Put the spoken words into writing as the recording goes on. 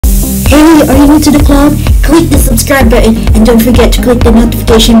Hey, are you new to the club? Click the subscribe button and don't forget to click the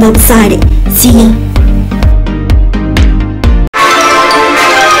notification bell beside it. See ya!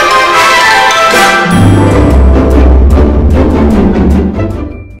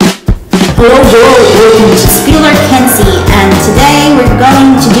 Hello, welcome to Spieler Kenzie, and today we're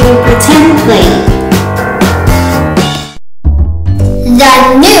going to do pretend play. The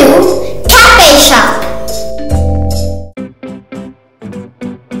new cafe shop.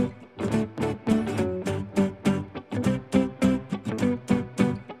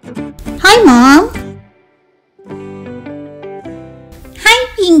 Hi, Mom. Hi,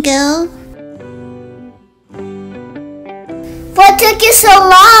 Bingo. What took you so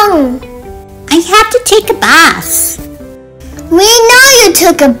long? I have to take a bath. We know you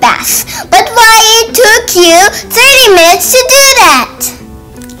took a bath, but why it took you 30 minutes to do that?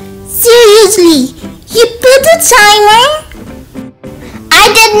 Seriously, you put a timer?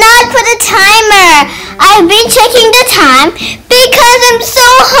 I did not put a timer. I've been checking the time because I'm so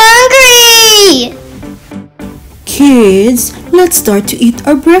hungry. Kids, let's start to eat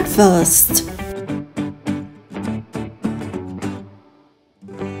our breakfast.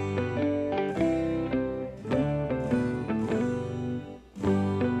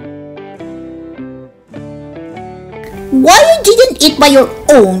 Why you didn't eat by your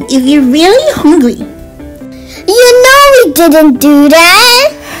own if you're really hungry? You know we didn't do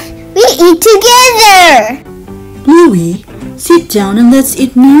that. We eat together. Bluey, sit down and let's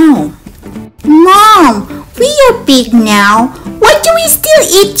eat now. Mom, we are big now. Why do we still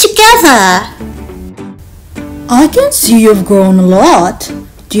eat together? I can see you've grown a lot.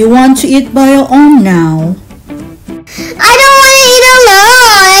 Do you want to eat by your own now? I don't want to eat alone.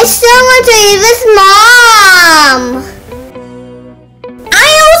 I still want to eat with Mom. I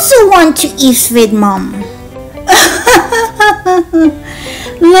also want to eat with Mom.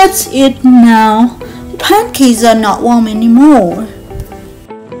 Let's eat now. The pancakes are not warm anymore.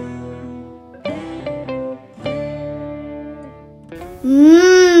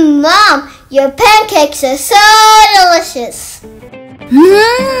 Mom, your pancakes are so delicious.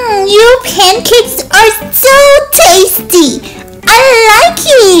 Your pancakes are so tasty. I like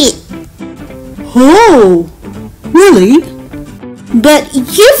it. Oh, really? But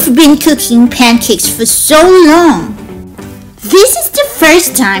you've been cooking pancakes for so long. This is the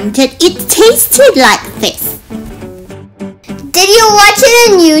first time that it tasted like this. Did you watch it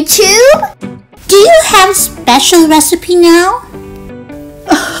on YouTube? Do you have a special recipe now?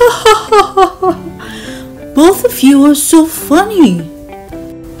 Both of you are so funny.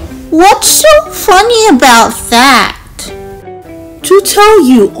 What's so funny about that? To tell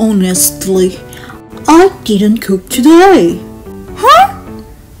you honestly, I didn't cook today. Huh?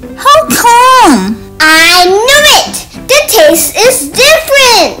 How come? I knew it! The taste is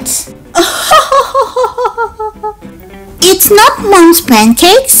different! It's not Mom's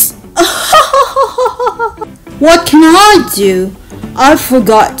pancakes. What can I do? I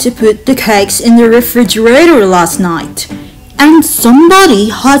forgot to put the cakes in the refrigerator last night, and somebody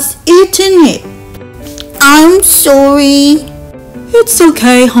has eaten it. I'm sorry. It's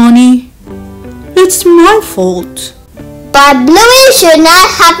okay, honey. It's my fault. But Bluey should not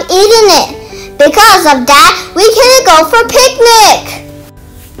have eaten it. Because of that, we couldn't go for picnic.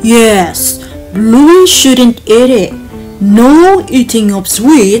 Yes, Bluey shouldn't eat it. No eating of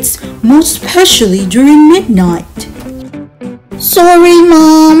sweets, most especially during midnight. Sorry,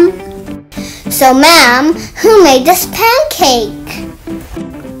 Mom. So, Ma'am, who made this pancake?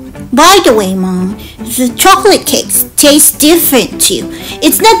 By the way, Mom, the chocolate cakes taste different too.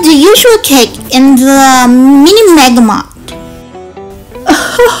 It's not the usual cake in the mini Mega Mart.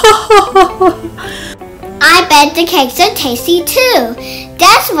 I bet the cakes are tasty too.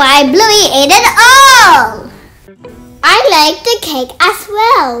 That's why Bluey ate it all. I like the cake as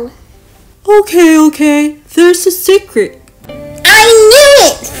well. Okay, there's a secret. I knew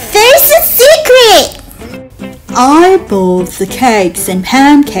it! There's a secret! I bought the cakes and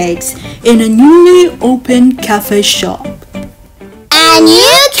pancakes in a newly opened cafe shop. A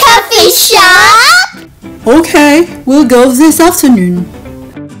new cafe shop? Okay, we'll go this afternoon.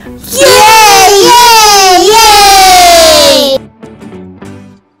 Yay! Yay! Yay!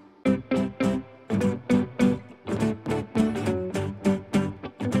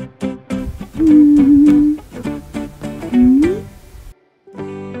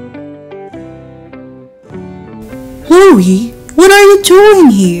 Chloe, what are you doing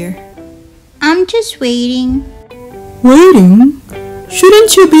here? I'm just waiting. Waiting?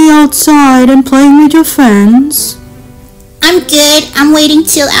 Shouldn't you be outside and playing with your friends? I'm good. I'm waiting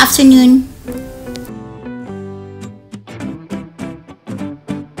till afternoon.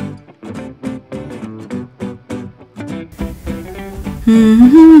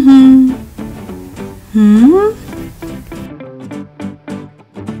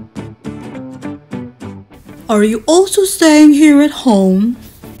 Are you also staying here at home?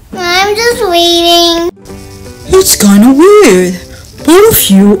 I'm just waiting. It's kinda weird. Both of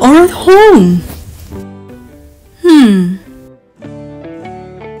you are at home.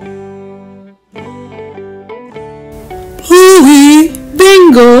 Bluey,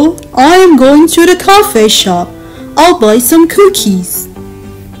 Bingo, I am going to the cafe shop. I'll buy some cookies.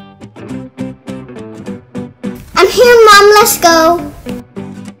 I'm here, Mom. Let's go.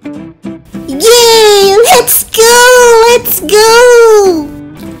 Yay! Let's go! Let's go!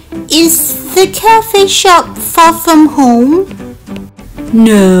 Is the cafe shop far from home?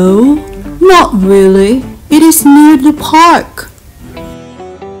 No, not really. It is near the park.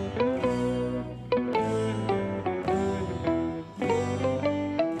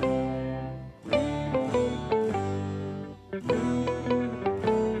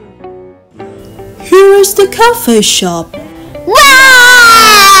 Here is the cafe shop. Wow!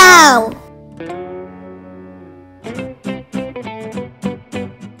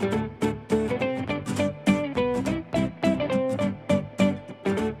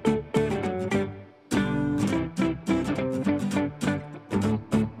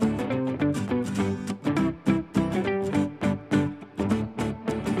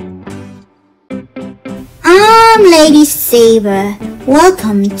 I'm Lady Saber.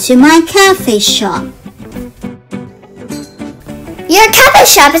 Welcome to my cafe shop. Your cafe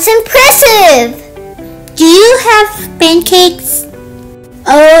shop is impressive. Do you have pancakes?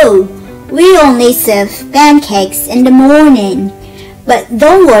 Oh, we only serve pancakes in the morning. But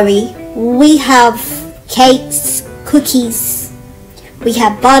don't worry, we have cakes, cookies. We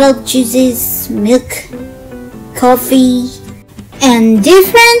have bottled juices, milk, coffee, and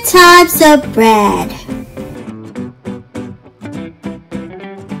different types of bread.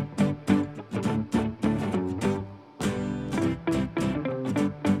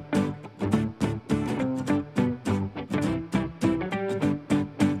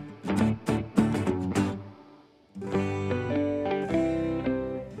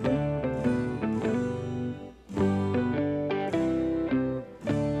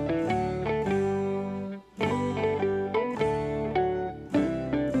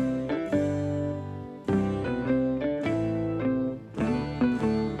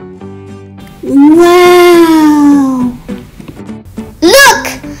 Wow! Look!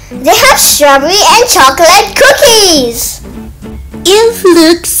 They have strawberry and chocolate cookies. It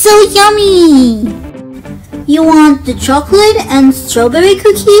looks so yummy! You want the chocolate and strawberry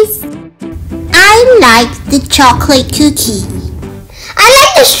cookies? I like the chocolate cookie. I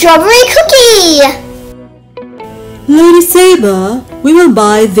like the strawberry cookie. Lady Saber, we will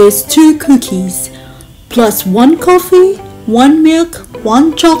buy these 2 cookies, plus 1 coffee, 1 milk,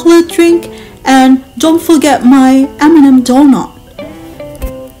 1 chocolate drink, and don't forget my M&M donut.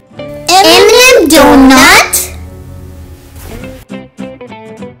 M&M donut?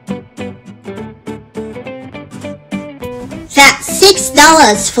 That's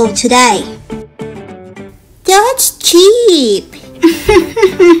 $6 for today. That's cheap.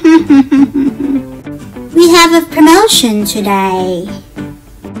 We have a promotion today.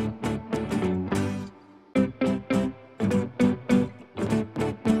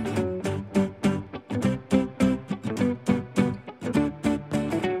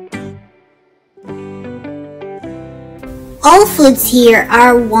 All foods here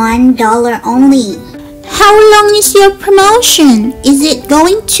are $1 only. How long is your promotion? Is it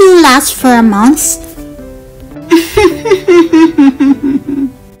going to last for a month?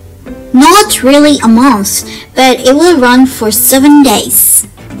 Not really a month, but it will run for 7 days.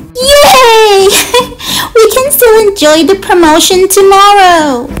 Yay! We can still enjoy the promotion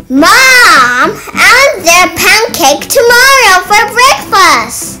tomorrow. Mom, I want their pancake tomorrow for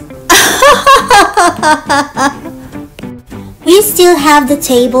breakfast. We still have the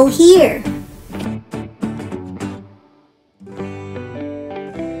table here.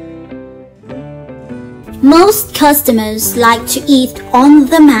 Most customers like to eat on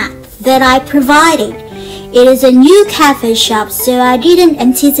the mat that I provided. It is a new cafe shop, so I didn't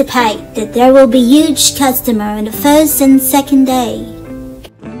anticipate that there will be huge customer on the first and second day.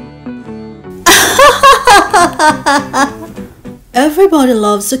 Everybody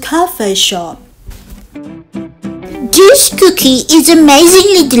loves a cafe shop. This cookie is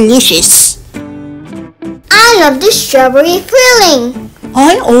amazingly delicious. I love the strawberry filling.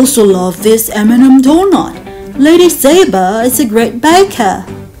 I also love this M&M donut. Lady Saber is a great baker.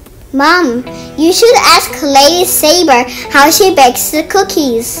 Mom, you should ask Lady Saber how she bakes the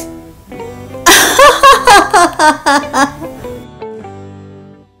cookies.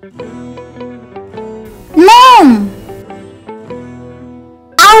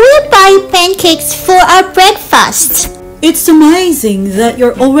 pancakes for our breakfast. It's amazing that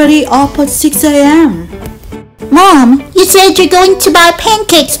you're already up at 6 a.m. Mom, you said you're going to buy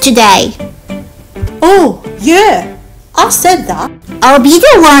pancakes today. Oh, yeah, I said that. I'll be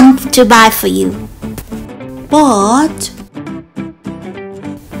the one to buy for you. But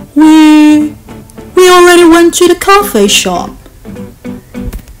we already went to the cafe shop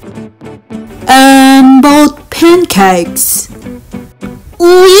and bought pancakes.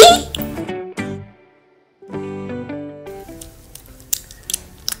 Oui?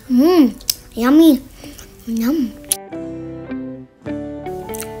 Yummy. Yum.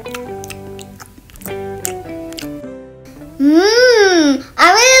 I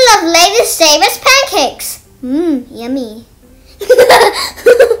really love Lady Saber's pancakes. Yummy.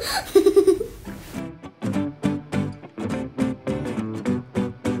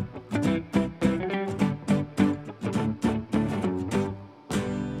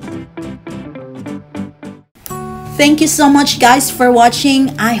 Thank you so much guys for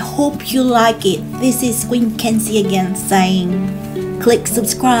watching. I hope you like it. This is Queen Kenzie again saying click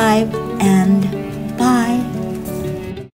subscribe and bye.